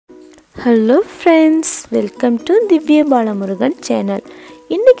Hello friends, welcome to Divya Balamurugan channel.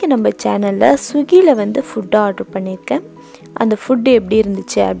 இன்னைக்கு நம்ம சேனல்ல Swiggyல வந்து ஃபுட் ஆர்டர் பண்ணிருக்கேன். அந்த ஃபுட் எப்படி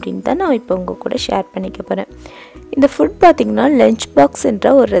இருந்துச்சு அப்படினு தான் நான் இப்போ உங்க கூட ஷேர் பண்ணிக்க போறேன். இந்த ஃபுட் பாத்தீங்கன்னா லஞ்ச் பாக்ஸ்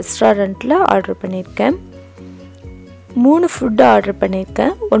என்ற ஒரு ரெஸ்டாரன்ட்ல ஆர்டர் பண்ணிருக்கேன். 3 ஃபுட் ஆர்டர்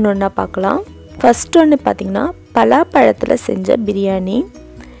பண்ணிருக்கேன். ஒவ்வொண்ணா பார்க்கலாம். ஃபர்ஸ்ட் ஒன்னு பாத்தீங்கன்னா பலாப்பழத்துல செஞ்ச பிரியாணி.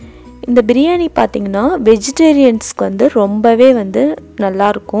 இந்த பிரியாணி பாத்தீங்கன்னா வெஜிடேரியன்ஸ்க்கு வந்து ரொம்பவே வந்து நல்லா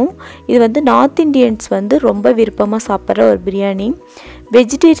இருக்கும். இது வந்து நார்த் இந்தியன்ஸ் வந்து ரொம்ப விருப்பமா சாப்பிடுற ஒரு பிரியாணி.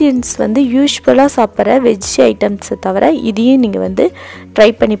 வெஜிடேரியன்ஸ் வந்து யூசுவலா சாப்பிடுற வெஜ் ஐட்டம்ஸ் தவிர இதையும் நீங்க வந்து ட்ரை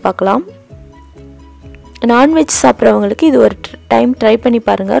பண்ணி பார்க்கலாம். நான்வெஜ் சாப்பிடுறவங்களுக்கு இது ஒரு டைம் ட்ரை பண்ணி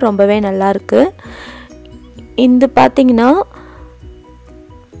பாருங்க, ரொம்பவே நல்லா இருக்கு. இந்த பாத்தீங்கன்னா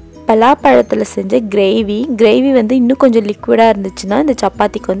பலாப்பழத்துல செஞ்ச கிரேவி வந்து இன்னும் கொஞ்சம் லிக்விடா இருந்துச்சுன்னா இந்த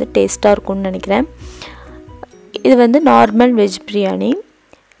சப்பாத்திக்கு வந்து டேஸ்டா இருக்கும்னு நினைக்கிறேன். இது வந்து நார்மல் வெஜ் பிரியாணி.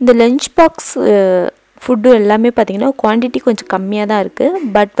 இந்த லஞ்ச் பாக்ஸ் ஃபுட் எல்லாமே பாத்தீங்கன்னா குவாண்டிட்டி கொஞ்சம் கம்மியா தான் இருக்கு.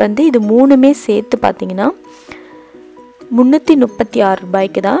 பட் வந்து இது மூணுமே சேர்த்து பாத்தீங்கன்னா 336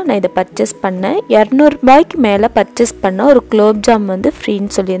 ரூபாய்க்கு தான் நான் இத பர்ச்சேஸ் பண்ணேன். 200 ரூபாய்க்கு மேல பர்ச்சேஸ் பண்ண ஒரு குலோப் ஜாம் வந்து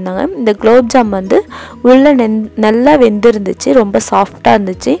ஃப்ரீன்னு சொல்லிருந்தாங்க. இந்த குலோப் ஜாம் வந்து உள்ள நல்லா வெந்திருந்துச்சு, ரொம்ப சாஃப்ட்டா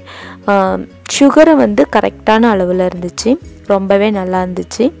இருந்துச்சு. சுகர் வந்து கரெக்ட்டான அளவுல இருந்துச்சு, ரொம்பவே நல்லா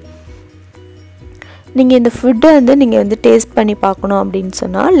இருந்துச்சு. நீங்க இந்த ஃபுட் வந்து நீங்க வந்து டேஸ்ட் பண்ணி பார்க்கணும் அப்படினு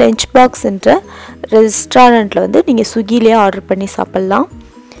சொன்னா லஞ்ச் பாக்ஸ் என்ற ரெஸ்டாரன்ட்ல வந்து நீங்க ஸ்விக்கிலயே ஆர்டர் பண்ணி சாப்பிடலாம்.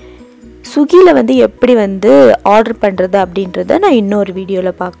 ஸ்விக்கில வந்து எப்படி வந்து ஆர்டர் பண்றது அப்படின்றத நான் இன்னொரு வீடியோல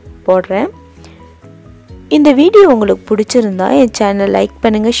போடுறேன். இந்த வீடியோ உங்களுக்கு பிடிச்சிருந்தா என் சேனலை லைக்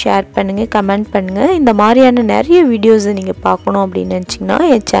பண்ணுங்க, ஷேர் பண்ணுங்க, கமெண்ட் பண்ணுங்க. இந்த மாதிரியான நிறைய வீடியோஸ் நீங்க பார்க்கணும் அப்படின்னு நினைச்சீங்கன்னா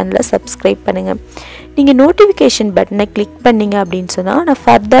என் சேனலை சப்ஸ்கிரைப் பண்ணுங்க. நீங்க நோட்டிஃபிகேஷன் பட்டனை கிளிக் பண்ணீங்க அப்படின்னு சொன்னா நான்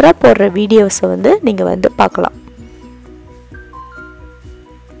ஃபர்தரா போடுற வீடியோஸை வந்து நீங்க வந்து பார்க்கலாம்.